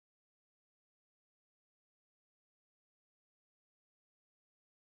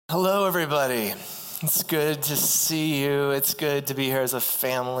Hello, everybody. It's good to see you. It's good to be here as a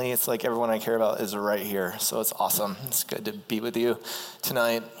family. It's like everyone I care about is right here. So it's awesome. It's good to be with you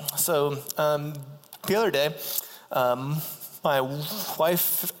tonight. So the other day, my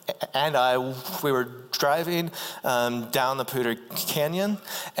wife and I, we were driving down the Poudre Canyon,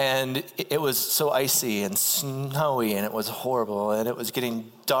 and it was so icy and snowy, and it was horrible, and it was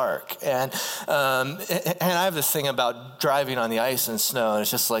getting dark. And I have this thing about driving on the ice and snow, and it's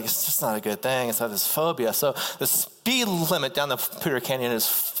just not a good thing. It's not this phobia. So the speed limit down the Poudre Canyon is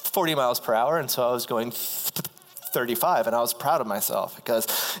 40 miles per hour, and so I was going 35, and I was proud of myself because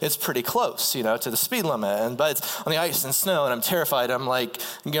it's pretty close, to the speed limit. But it's on the ice and snow, and I'm terrified. I'm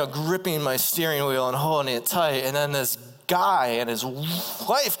gripping my steering wheel and holding it tight, and then this guy and his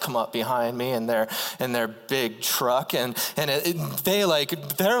wife come up behind me in their big truck, and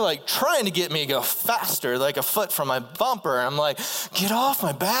they're trying to get me to go faster, like a foot from my bumper. I'm like, get off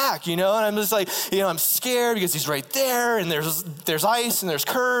my back, and I'm just I'm scared because he's right there, and there's ice and there's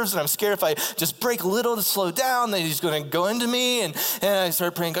curves, and I'm scared if I just brake a little to slow down, that he's going to go into me. And I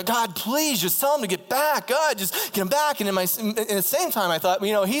started praying, God, please just tell him to get back. God, just get him back. And at the same time, I thought,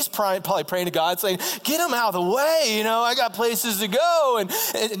 he's probably praying to God, saying, get him out of the way. I got places to go. And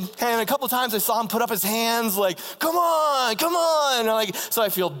a couple of times I saw him put up his hands like, come on. So I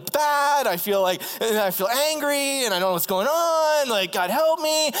feel bad. I feel angry, and I don't know what's going on. God, help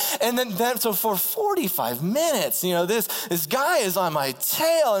me. And then so for 45 minutes, this guy is on my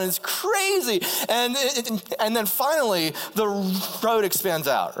tail, and it's crazy. And then finally the road expands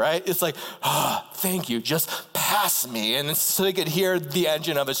out, right? It's like, thank you, just pass me. And so they could hear the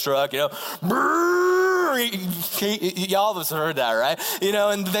engine of his truck, brrr. Y'all have heard that, right?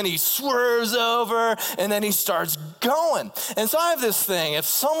 And then he swerves over, and then he starts going. And so I have this thing: if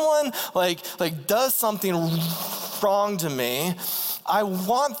someone does something wrong to me, I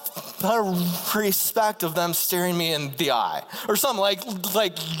want the respect of them staring me in the eye, or something like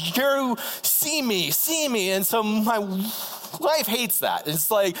you see me. And so my wife hates that.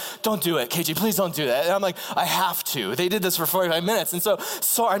 It's like, don't do it, KJ, please don't do that. And I'm like, I have to. They did this for 45 minutes. And so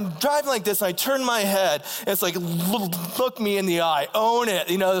I'm driving like this, and I turn my head, and it's like, look me in the eye, own it.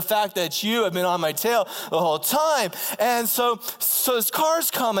 The fact that you have been on my tail the whole time. And so this car's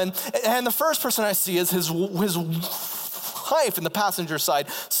coming, and the first person I see is his wife in the passenger side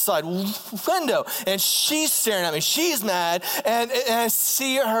window, and she's staring at me. She's mad, and I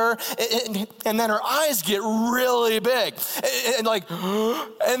see her, and then her eyes get really big, and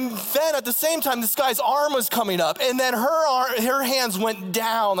then at the same time, this guy's arm was coming up, and then her hands went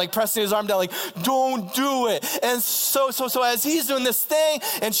down, pressing his arm down, don't do it. And so as he's doing this thing,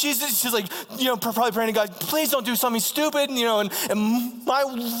 and she's probably praying to God, please don't do something stupid, and my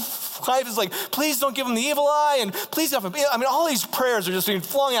wife is like, please don't give him the evil eye, and please don't. All these prayers are just being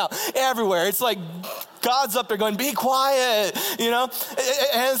flung out everywhere. It's like God's up there going, be quiet,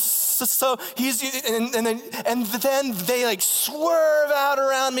 And so he's, and then they swerve out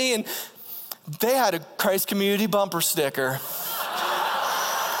around me, and they had a Christ Community bumper sticker.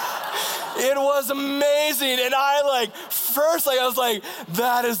 It was amazing. And I was like,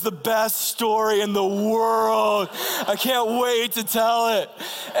 that is the best story in the world. I can't wait to tell it.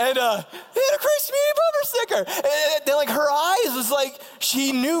 And they had a Christ Community bumper sticker. And her eyes was like,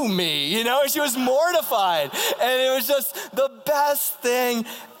 she knew me, She was mortified. And it was just the best thing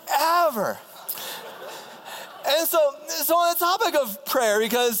ever. And so on the topic of prayer,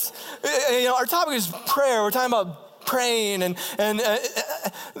 because our topic is prayer, we're talking about praying, and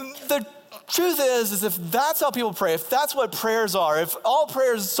the truth is if that's how people pray, if that's what prayers are, if all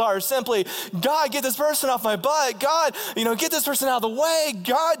prayers are simply, God, get this person off my butt, God, get this person out of the way,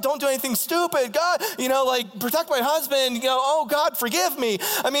 God, don't do anything stupid, God, protect my husband, oh God, forgive me.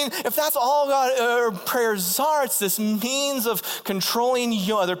 If that's all God prayers are, it's this means of controlling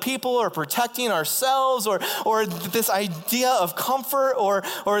other people, or protecting ourselves, or this idea of comfort, or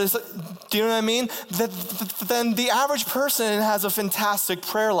this, do you know what I mean? Then the average person has a fantastic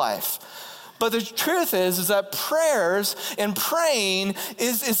prayer life. But the truth is that prayers and praying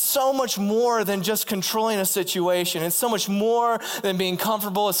is so much more than just controlling a situation. It's so much more than being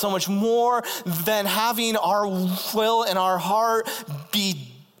comfortable. It's so much more than having our will and our heart be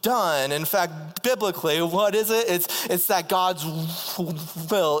done. In fact, biblically, what is it? It's that God's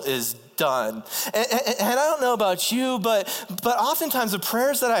will is done. And I don't know about you, but oftentimes the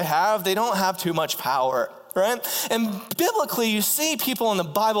prayers that I have, they don't have too much power. Right? And biblically, you see people in the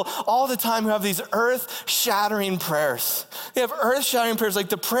Bible all the time who have these earth-shattering prayers. They have earth-shattering prayers,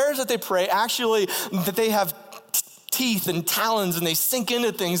 the prayers that they pray, actually, that they have teeth and talons, and they sink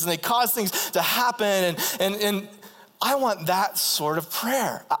into things, and they cause things to happen. And I want that sort of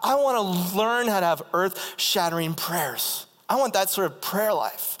prayer. I want to learn how to have earth-shattering prayers. I want that sort of prayer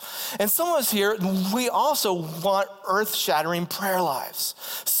life. And some of us here, we also want earth-shattering prayer lives.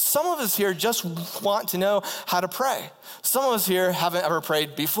 Some of us here just want to know how to pray. Some of us here haven't ever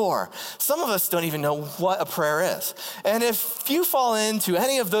prayed before. Some of us don't even know what a prayer is. And if you fall into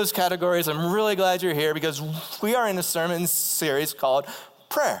any of those categories, I'm really glad you're here because we are in a sermon series called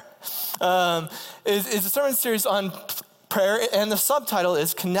Prayer. It's a sermon series on prayer, and the subtitle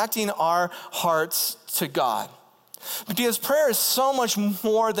is Connecting Our Hearts to God. Because prayer is so much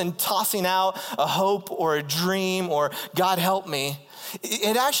more than tossing out a hope or a dream or God help me.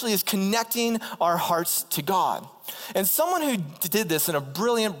 It actually is connecting our hearts to God. And someone who did this in a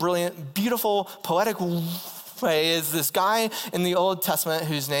brilliant, beautiful, poetic way is this guy in the Old Testament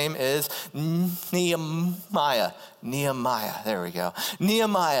whose name is Nehemiah. There we go.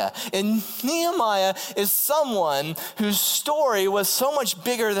 Nehemiah. And Nehemiah is someone whose story was so much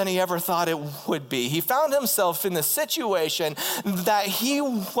bigger than he ever thought it would be. He found himself in the situation that he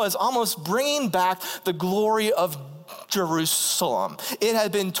was almost bringing back the glory of Jerusalem. It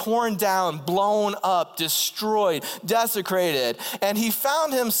had been torn down, blown up, destroyed, desecrated, and he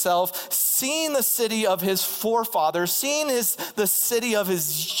found himself seeing the city of his forefathers, seeing the city of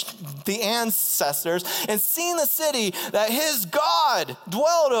the ancestors, and seeing the city that his God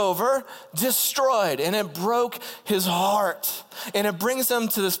dwelled over destroyed, and it broke his heart, and it brings him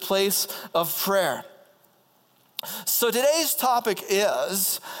to this place of prayer. So today's topic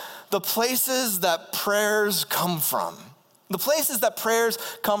is the places that prayers come from. The places that prayers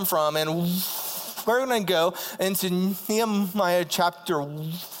come from. And we're going to go into Nehemiah chapter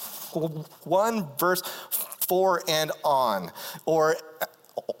 1, verse 4 and on. Or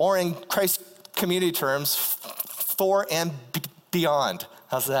in Christ community terms, 4 and beyond.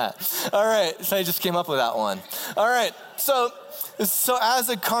 How's that? All right, so I just came up with that one. All right, so as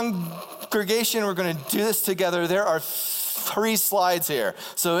a congregation, we're going to do this together. There are 3 slides here,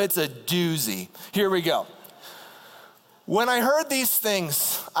 so it's a doozy. Here we go. When I heard these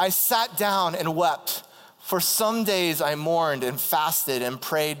things, I sat down and wept. For some days I mourned and fasted and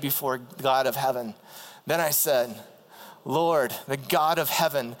prayed before God of heaven. Then I said, Lord, the God of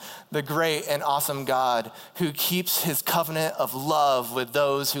heaven, the great and awesome God who keeps his covenant of love with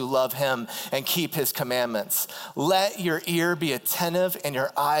those who love him and keep his commandments. Let your ear be attentive and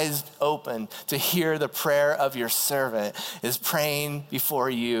your eyes open to hear the prayer of your servant is praying before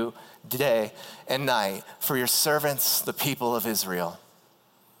you day and night for your servants, the people of Israel.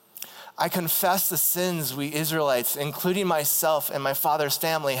 I confess the sins we Israelites, including myself and my father's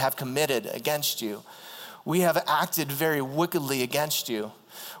family, have committed against you. We have acted very wickedly against you.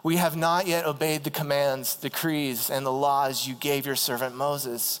 We have not yet obeyed the commands, decrees, and the laws you gave your servant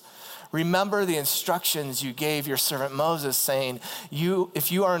Moses. Remember the instructions you gave your servant Moses, saying, if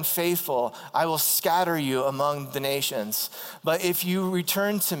you are unfaithful, I will scatter you among the nations. But if you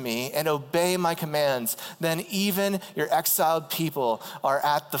return to me and obey my commands, then even your exiled people are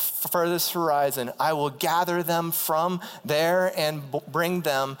at the furthest horizon. I will gather them from there and bring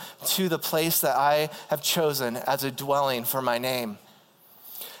them to the place that I have chosen as a dwelling for my name.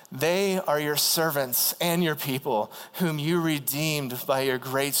 They are your servants and your people, whom you redeemed by your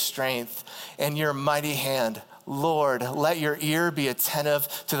great strength and your mighty hand. Lord, let your ear be attentive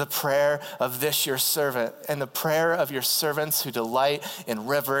to the prayer of this your servant and the prayer of your servants who delight in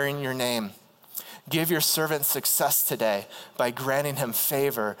revering your name. Give your servant success today by granting him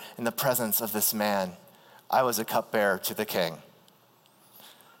favor in the presence of this man. I was a cupbearer to the king.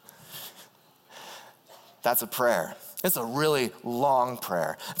 That's a prayer. It's a really long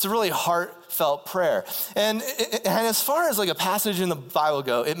prayer. It's a really heartfelt prayer. And as far as like a passage in the Bible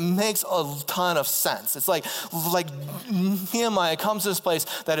go, it makes a ton of sense. It's like Nehemiah comes to this place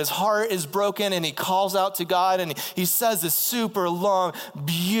that his heart is broken and he calls out to God and he says this super long,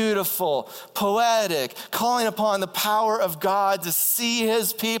 beautiful, poetic, calling upon the power of God to see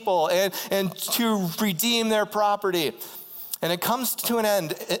his people and to redeem their property. And it comes to an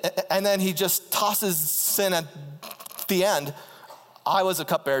end, and then he just tosses sin at the end. I was a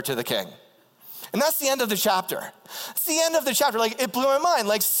cupbearer to the king. And that's the end of the chapter. It's the end of the chapter. Like, it blew my mind.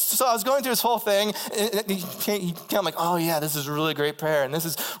 Like, so I was going through this whole thing, and I'm like, oh yeah, this is a really great prayer, and this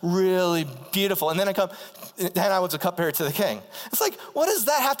is really beautiful. And then I was a cupbearer to the king. It's like, what does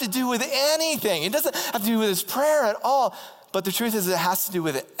that have to do with anything? It doesn't have to do with his prayer at all. But the truth is, it has to do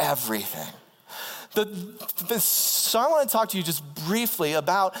with everything. So I want to talk to you just briefly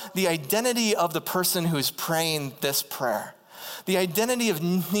about the identity of the person who's praying this prayer. The identity of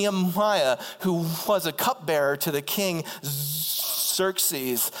Nehemiah, who was a cupbearer to the king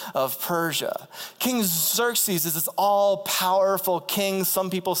Xerxes of Persia. King Xerxes is this all-powerful king. Some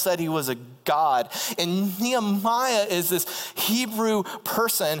people said he was a god. And Nehemiah is this Hebrew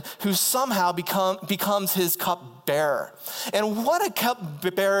person who somehow becomes his cupbearer. And what a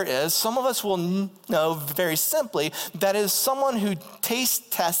cupbearer is, some of us will know very simply, that is someone who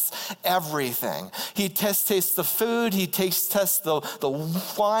taste tests everything. He tastes the food, he taste tests the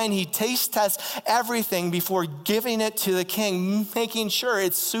wine, he taste tests everything before giving it to the king, making sure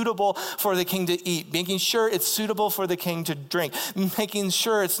it's suitable for the king to eat, making sure it's suitable for the king to drink, making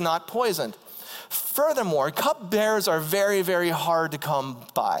sure it's not poisoned. Furthermore, cupbearers are very, very hard to come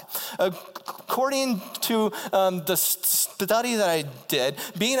by. According to the study that I did,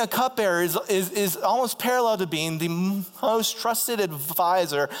 being a cupbearer is almost parallel to being the most trusted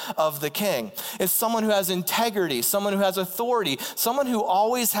advisor of the king. It's someone who has integrity, someone who has authority, someone who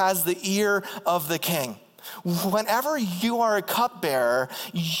always has the ear of the king. Whenever you are a cupbearer,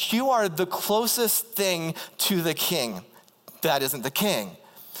 you are the closest thing to the king that isn't the king.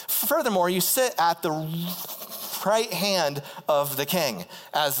 Furthermore, you sit at the right hand of the king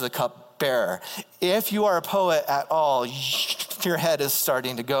as the cupbearer. If you are a poet at all, your head is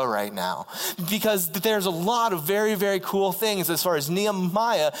starting to go right now, because there's a lot of very, very cool things as far as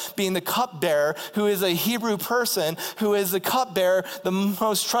Nehemiah being the cupbearer, who is a Hebrew person, who is the cupbearer, the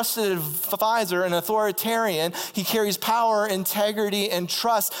most trusted advisor and authoritarian. He carries power, integrity, and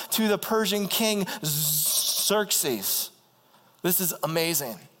trust to the Persian king Xerxes. This is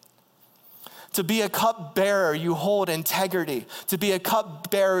amazing. To be a cupbearer, you hold integrity. To be a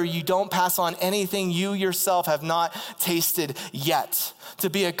cupbearer, you don't pass on anything you yourself have not tasted yet. To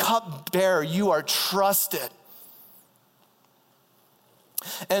be a cupbearer, you are trusted.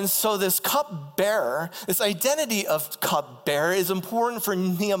 And so this cupbearer, this identity of cupbearer is important for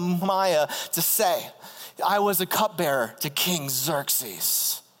Nehemiah to say, I was a cupbearer to King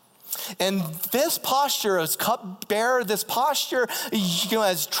Xerxes. And this posture as cupbearer, this posture,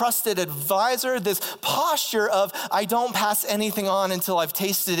 as trusted advisor, this posture of I don't pass anything on until I've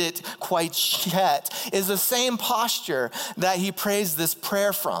tasted it quite yet, is the same posture that he prays this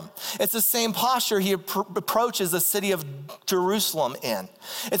prayer from. It's the same posture he approaches the city of Jerusalem in.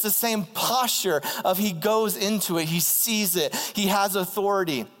 It's the same posture of he goes into it, he sees it, he has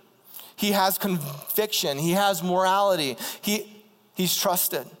authority, he has conviction, he has morality, he's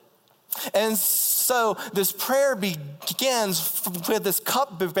trusted. And so this prayer begins with this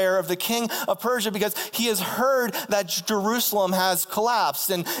cupbearer of the king of Persia, because he has heard that Jerusalem has collapsed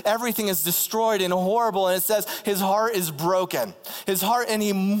and everything is destroyed and horrible. And it says his heart is broken. His heart, and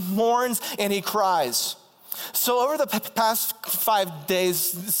he mourns and he cries. So over the past 5 days,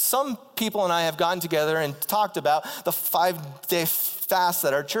 some people and I have gotten together and talked about the 5-day fast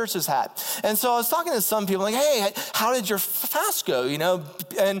that our church has had. And so I was talking to some people like, hey, how did your fast go?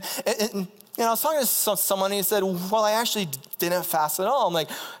 And I was talking to someone and he said, well, I actually didn't fast at all. I'm like,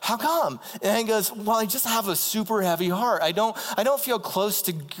 how come? And he goes, well, I just have a super heavy heart. I don't feel close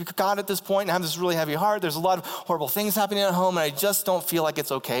to God at this point, and I have this really heavy heart. There's a lot of horrible things happening at home, and I just don't feel like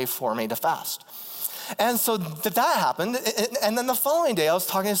it's okay for me to fast. And so that happened. And then the following day, I was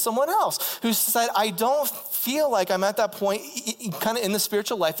talking to someone else who said, I don't feel like I'm at that point kind of in the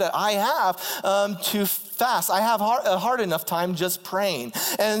spiritual life that I have to fast. I have a hard enough time just praying.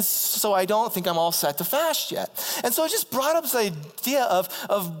 And so I don't think I'm all set to fast yet. And so it just brought up this idea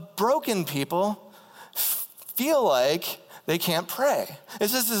of broken people feel like they can't pray.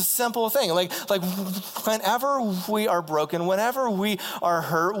 It's just a simple thing. Like whenever we are broken, whenever we are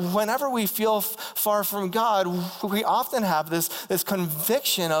hurt, whenever we feel far from God, we often have this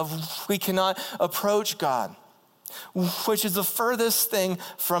conviction of we cannot approach God, which is the furthest thing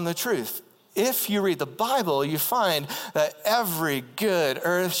from the truth. If you read the Bible, you find that every good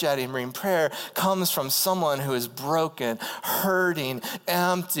earth-shattering prayer comes from someone who is broken, hurting,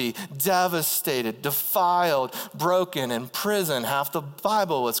 empty, devastated, defiled, broken, in prison. Half the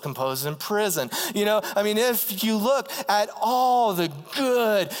Bible was composed in prison. If you look at all the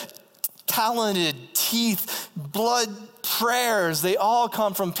good, talented, blood prayers, they all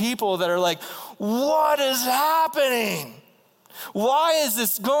come from people that are like, what is happening? Why is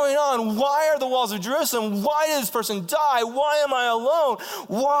this going on? Why are the walls of Jerusalem? Why did this person die? Why am I alone?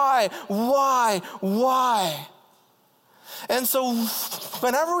 Why? And so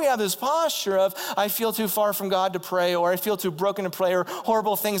whenever we have this posture of, I feel too far from God to pray, or I feel too broken to pray, or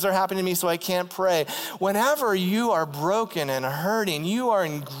horrible things are happening to me so I can't pray. Whenever you are broken and hurting, you are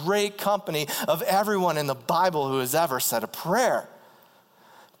in great company of everyone in the Bible who has ever said a prayer.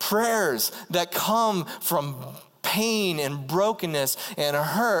 Prayers that come from pain and brokenness and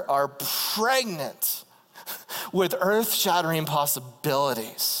hurt are pregnant with earth-shattering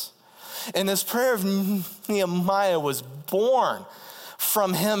possibilities. And this prayer of Nehemiah was born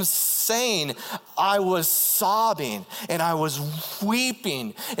from him saying, I was sobbing and I was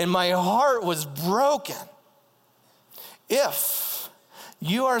weeping and my heart was broken. If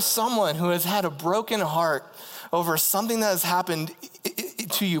you are someone who has had a broken heart over something that has happened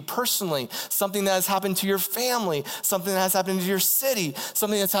to you personally, something that has happened to your family, something that has happened to your city,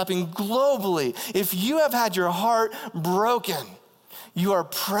 something that's happened globally, if you have had your heart broken, you are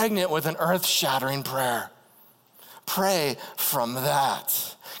pregnant with an earth-shattering prayer. Pray from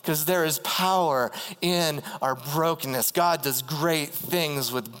that, because there is power in our brokenness. God does great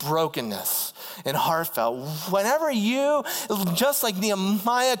things with brokenness and heartfelt. Whenever you, just like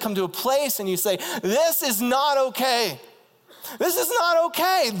Nehemiah, come to a place and you say, this is not okay. This is not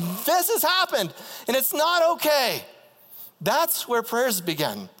okay. This has happened and it's not okay. That's where prayers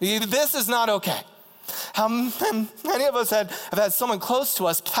begin. This is not okay. How many of us have had someone close to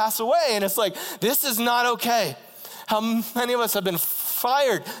us pass away and it's like, this is not okay. How many of us have been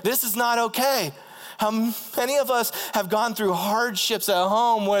fired? This is not okay. How many of us have gone through hardships at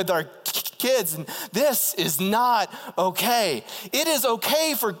home with our kids? And this is not okay. It is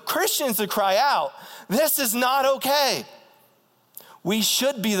okay for Christians to cry out, this is not okay. We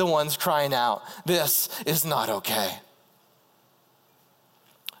should be the ones crying out, this is not okay.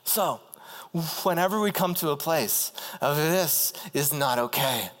 So, whenever we come to a place of this is not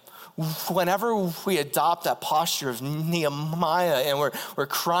okay, whenever we adopt that posture of Nehemiah and we're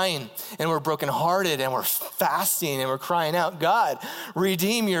crying and we're brokenhearted and we're fasting and we're crying out, God,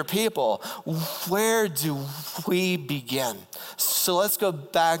 redeem your people, where do we begin? So let's go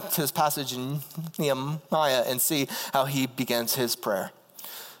back to this passage in Nehemiah and see how he begins his prayer.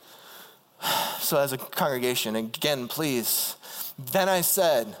 So as a congregation, again, please, then I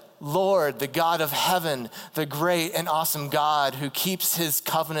said, Lord, the God of heaven, the great and awesome God who keeps his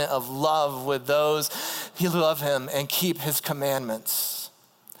covenant of love with those who love him and keep his commandments.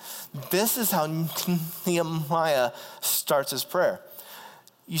 This is how Nehemiah starts his prayer.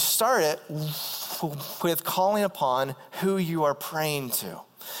 You start it with calling upon who you are praying to.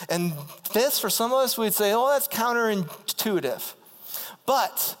 And this, for some of us, we'd say, oh, that's counterintuitive.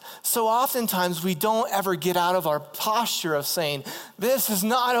 But so oftentimes we don't ever get out of our posture of saying, this is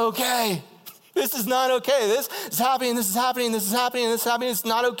not okay. This is not okay. This is happening, this is happening, this is happening, this is happening. It's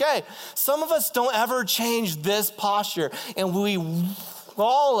not okay. Some of us don't ever change this posture and we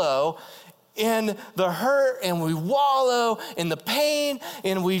wallow in the hurt and we wallow in the pain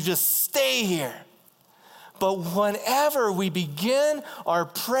and we just stay here. But whenever we begin our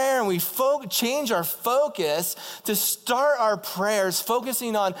prayer and we change our focus to start our prayers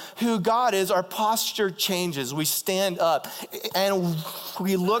focusing on who God is, our posture changes. We stand up and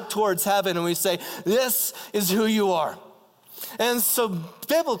we look towards heaven and we say, this is who you are. And so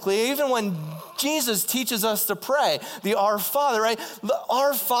biblically, even when Jesus teaches us to pray, the Our Father, right?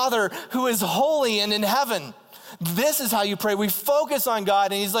 Our Father who is holy and in heaven. This is how you pray. We focus on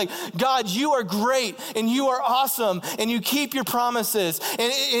God and he's like, God, you are great and you are awesome and you keep your promises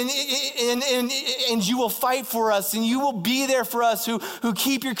and you will fight for us and you will be there for us who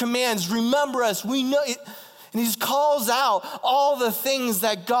keep your commands. Remember us. We know it. And he just calls out all the things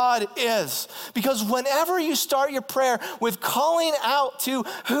that God is. Because whenever you start your prayer with calling out to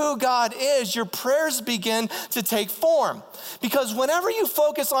who God is, your prayers begin to take form. Because whenever you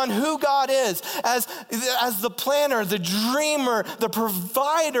focus on who God is, as the planner, the dreamer, the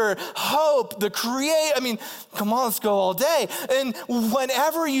provider, hope, the creator, come on, let's go all day. And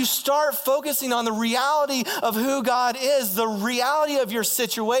whenever you start focusing on the reality of who God is, the reality of your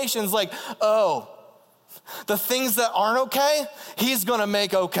situations, like, oh, the things that aren't okay, he's gonna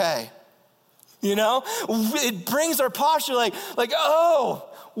make okay. You know, it brings our posture like, oh,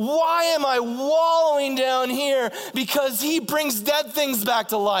 why am I wallowing down here? Because he brings dead things back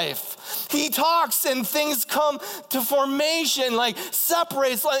to life. He talks and things come to formation, like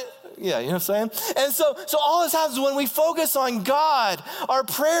separates, like, yeah, you know what I'm saying? And so all this happens when we focus on God, our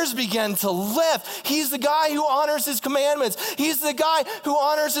prayers begin to lift. He's the guy who honors his commandments. He's the guy who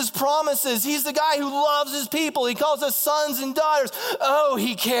honors his promises. He's the guy who loves his people. He calls us sons and daughters. Oh,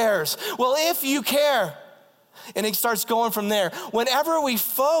 he cares. Well, if you care, and it starts going from there. Whenever we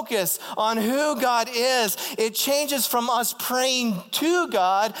focus on who God is, it changes from us praying to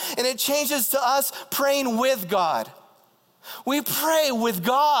God, and it changes to us praying with God. We pray with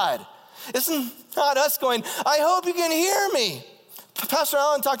God. It's not us going, I hope you can hear me. Pastor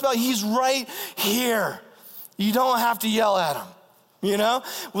Allen talked about he's right here. You don't have to yell at him. You know,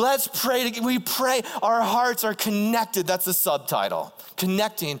 let's pray. We pray. Our hearts are connected. That's the subtitle.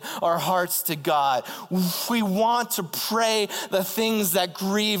 Connecting our hearts to God. We want to pray the things that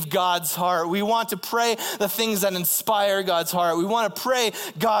grieve God's heart. We want to pray the things that inspire God's heart. We want to pray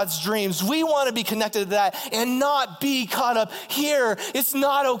God's dreams. We want to be connected to that and not be caught up here. It's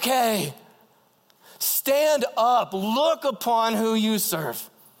not okay. Stand up. Look upon who you serve.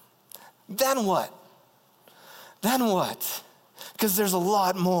 Then what? Then what? Because there's a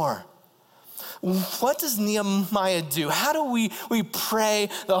lot more. What does Nehemiah do? How do we pray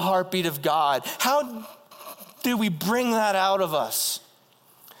the heartbeat of God? How do we bring that out of us?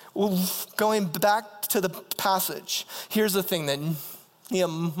 Well, going back to the passage, here's the thing that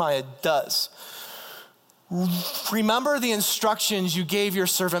Nehemiah does. Remember the instructions you gave your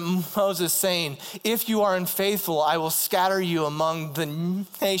servant Moses, saying, if you are unfaithful, I will scatter you among the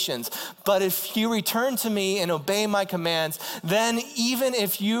nations. But if you return to me and obey my commands, then even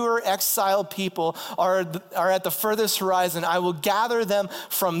if your exiled people are at the furthest horizon, I will gather them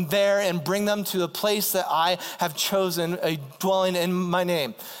from there and bring them to the place that I have chosen, a dwelling in my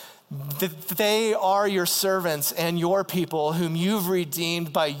name. They are your servants and your people whom you've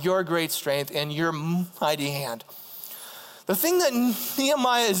redeemed by your great strength and your mighty hand. The thing that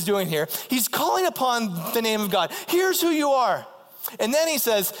Nehemiah is doing here, he's calling upon the name of God. Here's who you are. And then he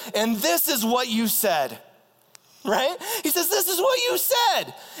says, and this is what you said, right? He says, this is what you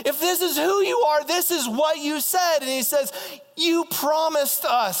said. If this is who you are, this is what you said. And he says, you promised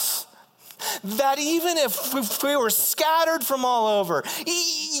us that even if we were scattered from all over,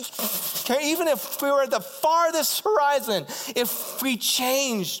 even if we were at the farthest horizon, if we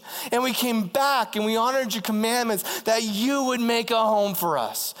changed and we came back and we honored your commandments, that you would make a home for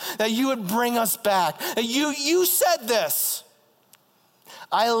us, that you would bring us back, that you said this.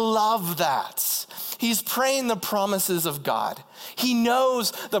 I love that. He's praying the promises of God. He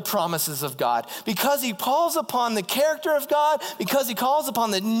knows the promises of God. Because he calls upon the character of God, because he calls upon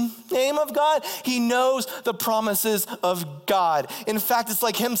the name of God, he knows the promises of God. In fact, it's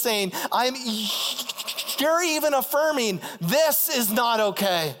like him saying, you're even affirming this is not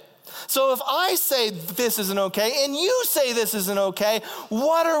okay. So if I say this isn't okay and you say this isn't okay,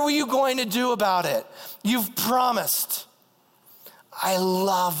 what are you going to do about it? You've promised. I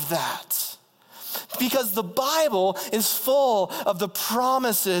love that. Because the Bible is full of the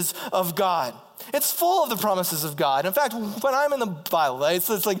promises of God. It's full of the promises of God. In fact, when I'm in the Bible, it's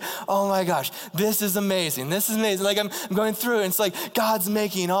like, oh my gosh, this is amazing. This is amazing. Like I'm going through and it's like God's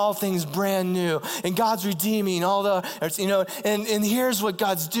making all things brand new and God's redeeming all the, and here's what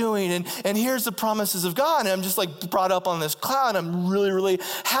God's doing and here's the promises of God. And I'm just like brought up on this cloud. I'm really, really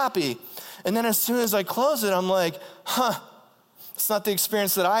happy. And then as soon as I close it, I'm like, it's not the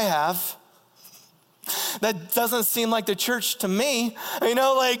experience that I have. That doesn't seem like the church to me.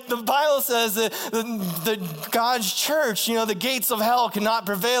 Like the Bible says that the God's church, the gates of hell cannot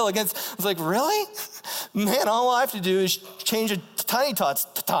prevail against. It's like, really? Man, all I have to do is change a tiny tots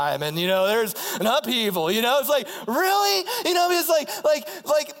time and, there's an upheaval, it's like, really? It's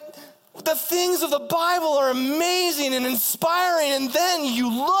like the things of the Bible are amazing and inspiring. And then you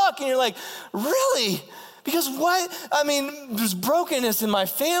look and you're like, really? Because there's brokenness in my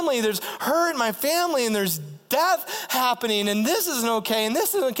family, there's hurt in my family, and there's death happening, and this isn't okay, and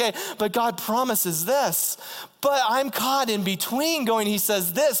this isn't okay, but God promises this. But I'm caught in between going, he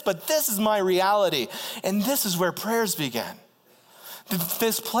says this, but this is my reality. And this is where prayers begin.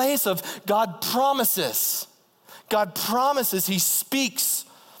 This place of God promises, he speaks,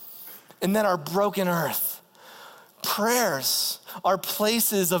 and then our broken earth. Prayers are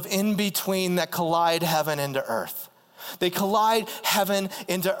places of in-between that collide heaven into earth. They collide heaven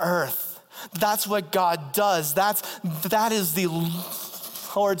into earth. That's what God does. That is the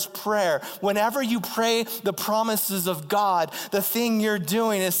Lord's Prayer. Whenever you pray the promises of God, the thing you're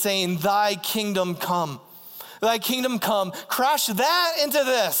doing is saying, thy kingdom come. Thy kingdom come. Crash that into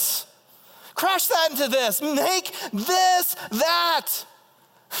this. Crash that into this. Make this that.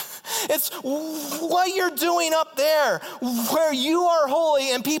 It's what you're doing up there where you are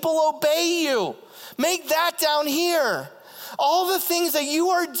holy and people obey you. Make that down here. All the things that you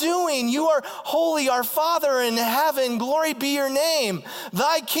are doing, you are holy, our Father in heaven, glory be your name.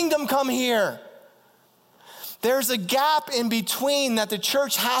 Thy kingdom come here. There's a gap in between that the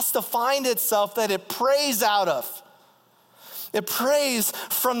church has to find itself that it prays out of. It prays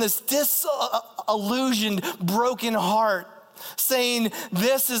from this disillusioned, broken heart, saying,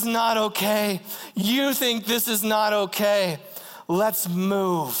 this is not okay. You think this is not okay. Let's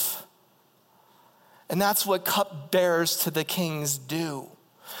move. And that's what cupbearers to the kings do.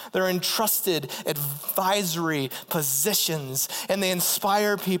 They're entrusted advisory positions, and they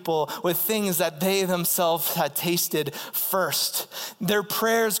inspire people with things that they themselves had tasted first. Their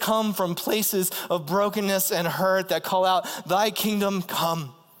prayers come from places of brokenness and hurt that call out, "Thy kingdom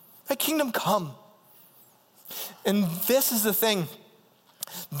come, thy kingdom come." And this is the thing.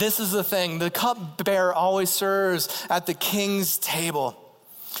 The cupbearer always serves at the king's table.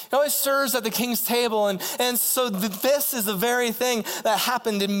 He always serves at the king's table. And so this is the very thing that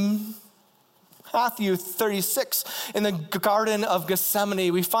happened in Matthew 36 in the Garden of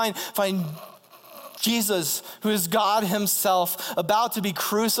Gethsemane. We find Jesus, who is God himself, about to be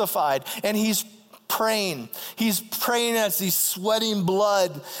crucified, and he's praying. He's praying as he's sweating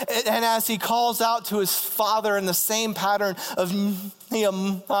blood, and as he calls out to his Father in the same pattern of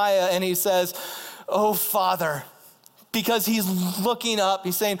Nehemiah, and he says, "Oh, Father," because he's looking up.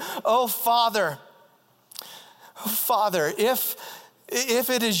 He's saying, "Oh, Father, if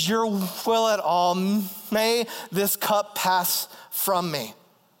it is your will at all, may this cup pass from me."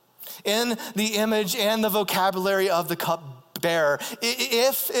 In the image and the vocabulary of the cupbearer,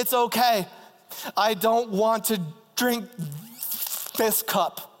 if it's okay, I don't want to drink this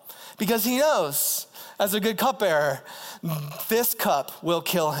cup, because he knows, as a good cupbearer, this cup will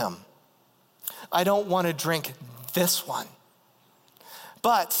kill him. I don't want to drink this one.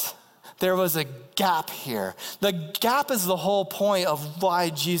 But there was a gap here. The gap is the whole point of why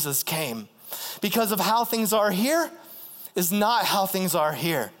Jesus came. Because of how things are here is not how things are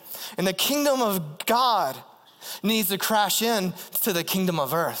here. And the kingdom of God needs to crash in to the kingdom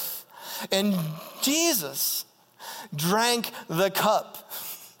of earth. And Jesus drank the cup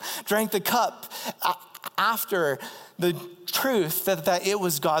after the truth that it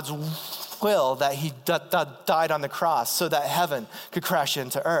was God's will that he died on the cross so that heaven could crash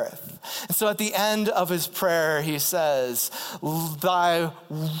into earth. And so at the end of his prayer, he says, "Thy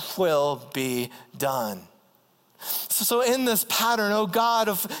will be done." So in this pattern, oh God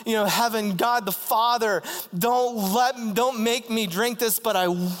of heaven, God the Father, don't make me drink this, but I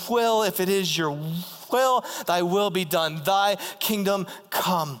will. If it is your will, thy will be done. Thy kingdom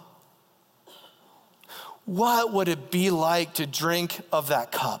come. What would it be like to drink of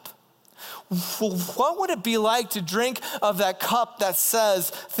that cup? What would it be like to drink of that cup that says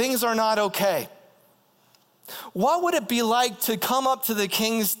things are not okay? What would it be like to come up to the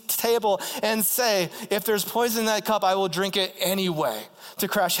king's table and say, "If there's poison in that cup, I will drink it anyway," to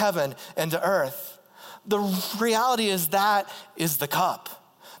crash heaven and to earth? The reality is that is the cup.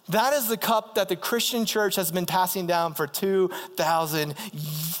 That is the cup that the Christian church has been passing down for 2,000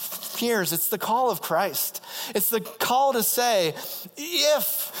 years. It's the call of Christ. It's the call to say,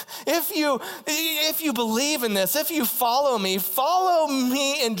 if you believe in this, if you follow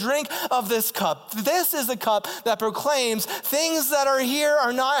me and drink of this cup. This is the cup that proclaims things that are here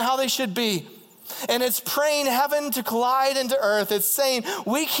are not how they should be. And it's praying heaven to collide into earth. It's saying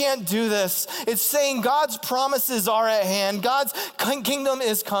we can't do this. It's saying God's promises are at hand. God's kingdom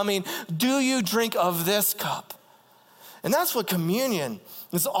is coming. Do you drink of this cup? And that's what communion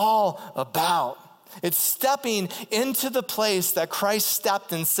is all about. It's stepping into the place that Christ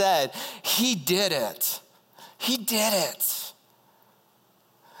stepped and said, he did it. He did it.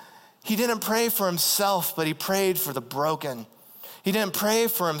 He didn't pray for himself, but he prayed for the broken. He didn't pray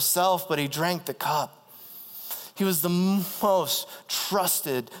for himself, but he drank the cup. He was the most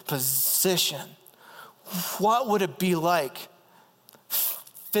trusted position. What would it be like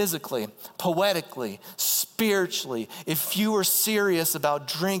physically, poetically, spiritually, if you were serious about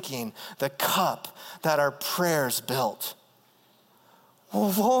drinking the cup that our prayers built?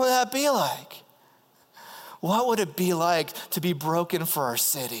 Well, what would that be like? What would it be like to be broken for our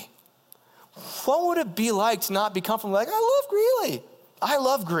city? What would it be like to not be comfortable? Like, I love Greeley. I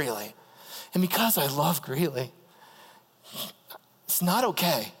love Greeley. And because I love Greeley, it's not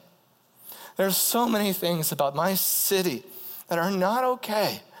okay. There's so many things about my city that are not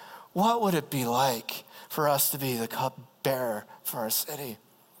okay. What would it be like for us to be the cupbearer for our city?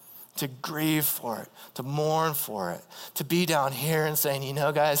 To grieve for it, to mourn for it, to be down here and saying,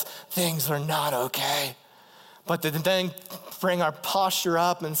 guys, things are not okay. But to then bring our posture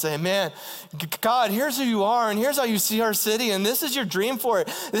up and say, man, God, here's who you are, and here's how you see our city, and this is your dream for it.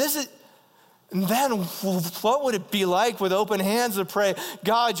 And then what would it be like with open hands to pray,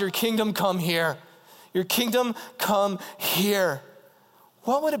 God, your kingdom come here. Your kingdom come here.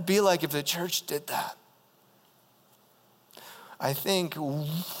 What would it be like if the church did that? I think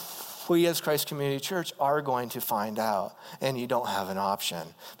we as Christ Community Church are going to find out, and you don't have an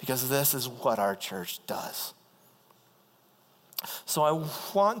option, because this is what our church does. So I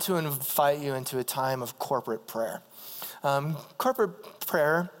want to invite you into a time of corporate prayer. Corporate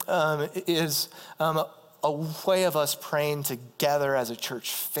prayer is a way of us praying together as a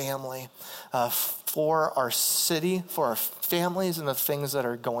church family for our city, for our families and the things that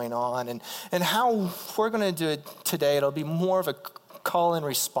are going on. And how we're going to do it today, it'll be more of a call and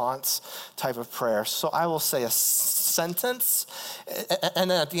response type of prayer. So I will say a sentence,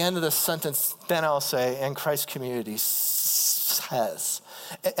 and then at the end of the sentence, then I'll say, and Christ Community says.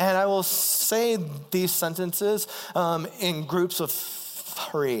 And I will say these sentences in groups of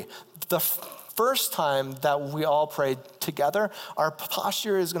 3. The first time that we all pray together, our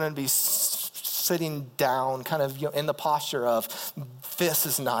posture is going to be sitting down, kind of in the posture of, this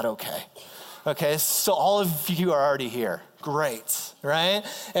is not okay. Okay, so all of you are already here. Great, right?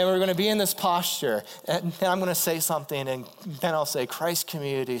 And we're going to be in this posture. And then I'm going to say something, and then I'll say, Christ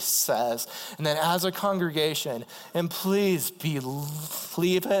Community says. And then as a congregation, and please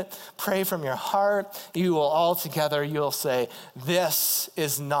believe it, pray from your heart. You will all together, you'll say, this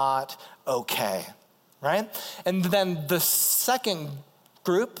is not okay, right? And then the second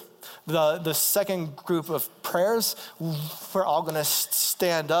group, the second group of prayers, we're all going to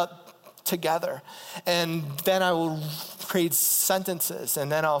stand up together. And then I will read sentences,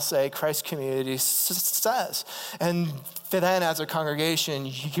 and then I'll say, Christ Community says. And then as a congregation,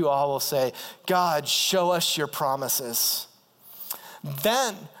 you all will say, God, show us your promises.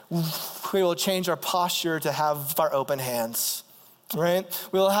 Then we will change our posture to have our open hands. Right?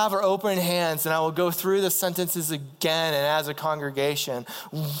 We'll have our open hands, and I will go through the sentences again, and as a congregation,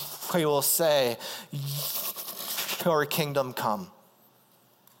 we will say, your kingdom come.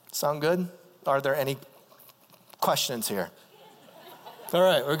 Sound good? Are there any questions here? All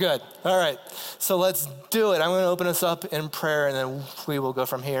right, we're good. All right, so let's do it. I'm going to open us up in prayer, and then we will go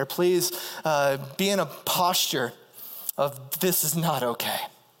from here. Please be in a posture of, this is not okay.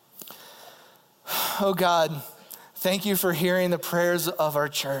 Oh God, thank you for hearing the prayers of our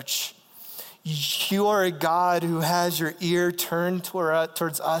church. You are a God who has your ear turned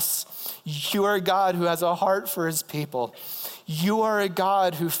towards us. You are a God who has a heart for his people. You are a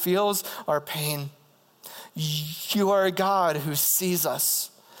God who feels our pain. You are a God who sees us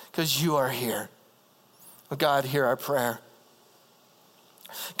because you are here. Oh God, hear our prayer.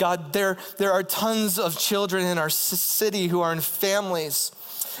 God, there are tons of children in our city who are in families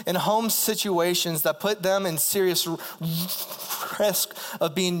in home situations that put them in serious risk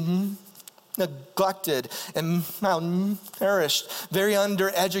of being neglected and malnourished, very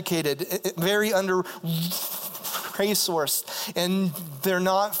undereducated, very under-resourced, and they're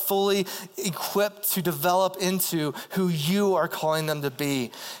not fully equipped to develop into who you are calling them to be.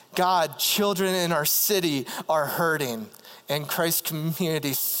 God, children in our city are hurting, and Christ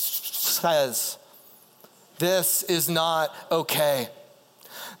Community says, this is not okay.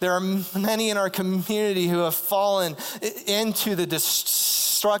 There are many in our community who have fallen into the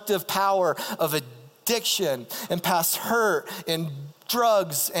destructive power of addiction and past hurt and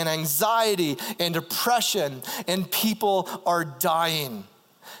drugs and anxiety and depression, and people are dying.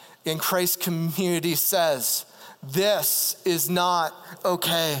 And Christ Community says, this is not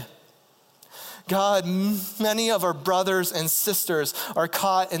okay. God, many of our brothers and sisters are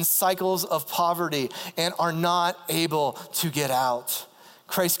caught in cycles of poverty and are not able to get out.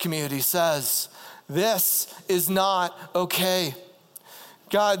 Christ Community says, this is not okay.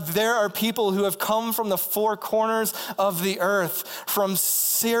 God, there are people who have come from the 4 corners of the earth, from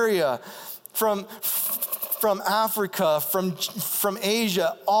Syria, from Africa, from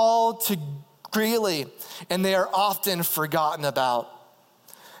Asia, all to Greeley, and they are often forgotten about.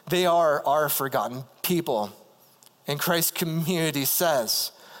 They are our forgotten people. And Christ Community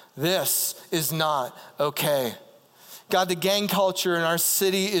says, this is not okay. God, the gang culture in our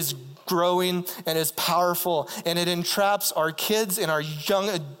city is growing and is powerful, and it entraps our kids and our young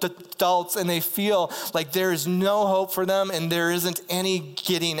adults, and they feel like there is no hope for them and there isn't any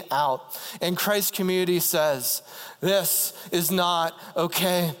getting out. And Christ Community says, this is not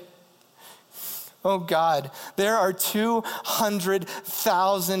okay. Oh God, there are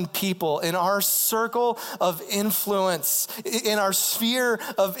 200,000 people in our circle of influence, in our sphere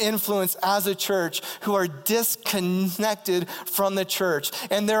of influence as a church, who are disconnected from the church.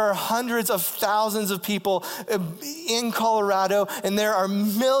 And there are hundreds of thousands of people in Colorado, and there are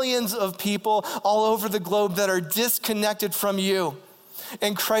millions of people all over the globe that are disconnected from you.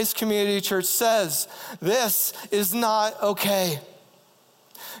 And Christ Community Church says, this is not okay.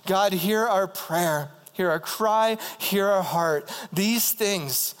 God, hear our prayer, hear our cry, hear our heart. These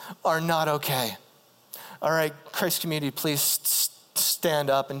things are not okay. All right, Christ Community, please stand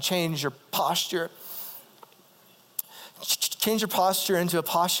up and change your posture. change your posture into a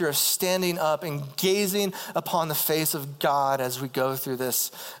posture of standing up and gazing upon the face of God as we go through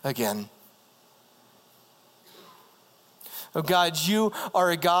this again. Oh God, you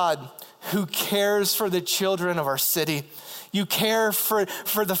are a God who cares for the children of our city. You care for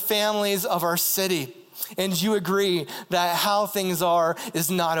the families of our city. And you agree that how things are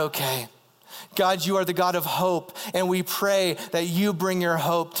is not okay. God, you are the God of hope, and we pray that you bring your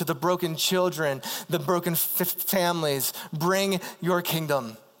hope to the broken children, the broken families. Bring your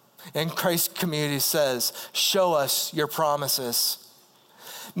kingdom. And Christ Community says, show us your promises.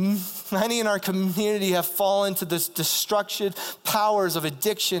 Many in our community have fallen to the destructive powers of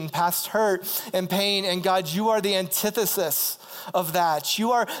addiction, past hurt and pain. And God, you are the antithesis of that.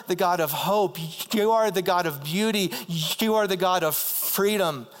 You are the God of hope. You are the God of beauty. You are the God of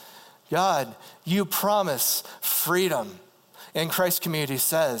freedom. God, you promise freedom. And Christ Community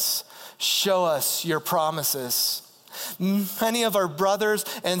says, show us your promises. Many of our brothers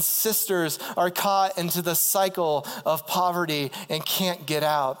and sisters are caught into the cycle of poverty and can't get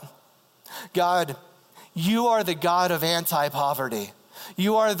out. God, you are the God of anti-poverty.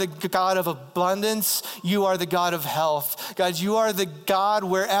 You are the God of abundance. You are the God of health. God, you are the God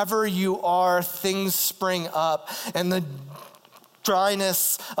wherever you are, things spring up, and the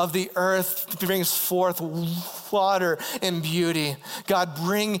dryness of the earth brings forth water and beauty. God,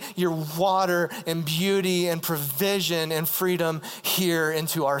 bring your water and beauty and provision and freedom here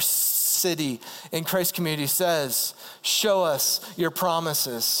into our city. And Christ Community says, show us your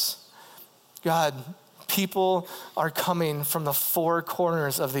promises. God, people are coming from the four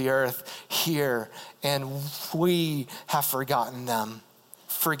corners of the earth here, and we have forgotten them.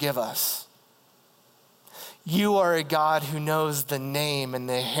 Forgive us. You are a God who knows the name and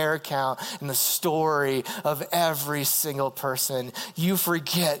the hair count and the story of every single person. You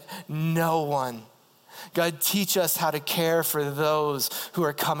forget no one. God, teach us how to care for those who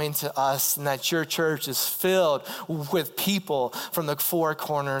are coming to us, and that your church is filled with people from the four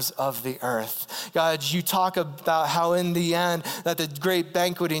corners of the earth. God, you talk about how in the end that the great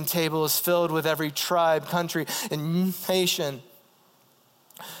banqueting table is filled with every tribe, country, and nation.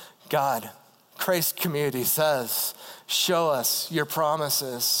 God, Christ Community says, show us your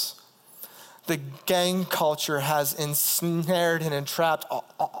promises. The gang culture has ensnared and entrapped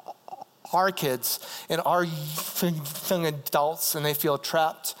our kids and our young adults, and they feel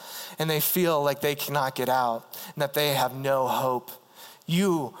trapped and they feel like they cannot get out and that they have no hope.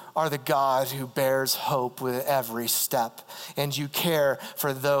 You are the God who bears hope with every step, and you care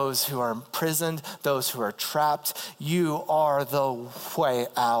for those who are imprisoned, those who are trapped. You are the way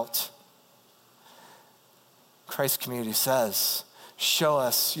out. Christ Community says, show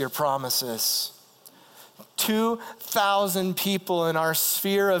us your promises. 2,000 people in our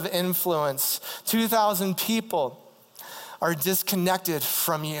sphere of influence, 2,000 people are disconnected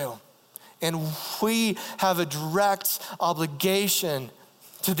from you. And we have a direct obligation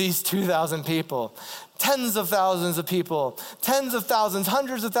to these 2,000 people. Tens of thousands of people, tens of thousands,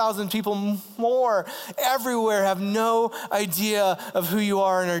 hundreds of thousands of people more everywhere have no idea of who you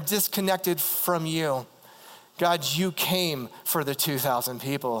are and are disconnected from you. God, you came for the 2,000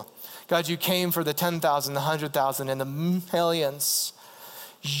 people. God, you came for the 10,000, the 100,000, and the millions.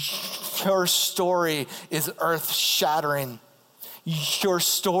 Your story is earth-shattering. Your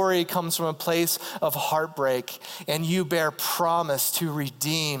story comes from a place of heartbreak, and you bear promise to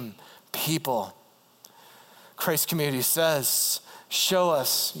redeem people. Christ Community says, show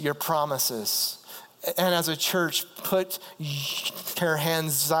us your promises. And as a church, put your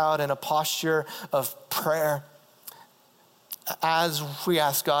hands out in a posture of prayer as we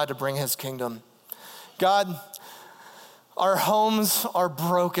ask God to bring his kingdom. God, our homes are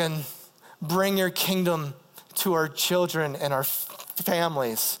broken. Bring your kingdom to our children and our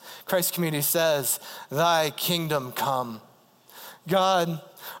families. Christ Community says, thy kingdom come. God,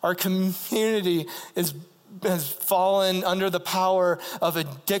 our community has fallen under the power of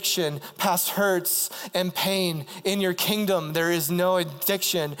addiction, past hurts and pain. In your kingdom, there is no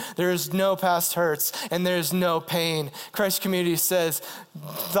addiction, there is no past hurts, and there is no pain. Christ Community says,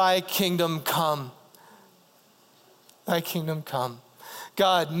 thy kingdom come. Thy kingdom come.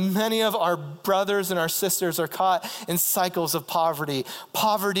 God, many of our brothers and our sisters are caught in cycles of poverty.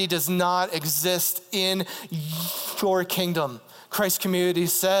 Poverty does not exist in your kingdom. Christ Community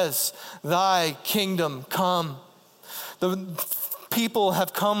says, thy kingdom come. The people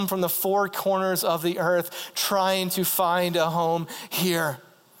have come from the four corners of the earth trying to find a home here.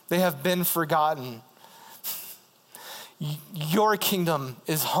 They have been forgotten. Your kingdom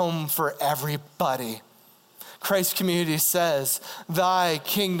is home for everybody. Christ Community says, thy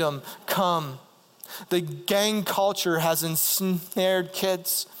kingdom come. The gang culture has ensnared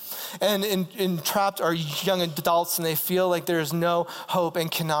kids and entrapped our young adults, and they feel like there is no hope and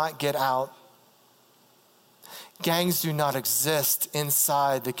cannot get out. Gangs do not exist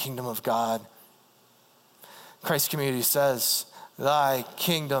inside the kingdom of God. Christ Community says, thy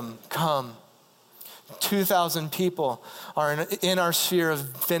kingdom come. 2,000 people are in our sphere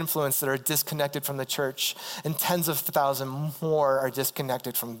of influence that are disconnected from the church, and tens of thousands more are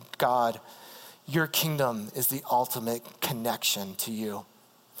disconnected from God. Your kingdom is the ultimate connection to you.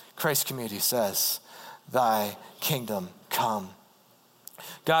 Christ Community says, thy kingdom come.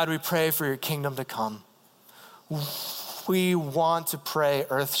 God, we pray for your kingdom to come. We want to pray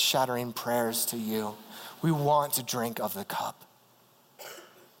earth-shattering prayers to you. We want to drink of the cup.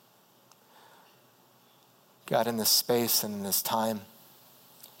 God, in this space and in this time,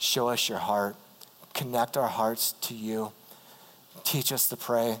 show us your heart. Connect our hearts to you. Teach us to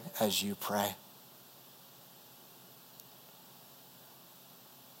pray as you pray.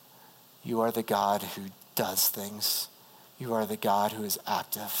 You are the God who does things. You are the God who is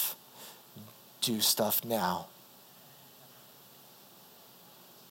active. Do stuff now.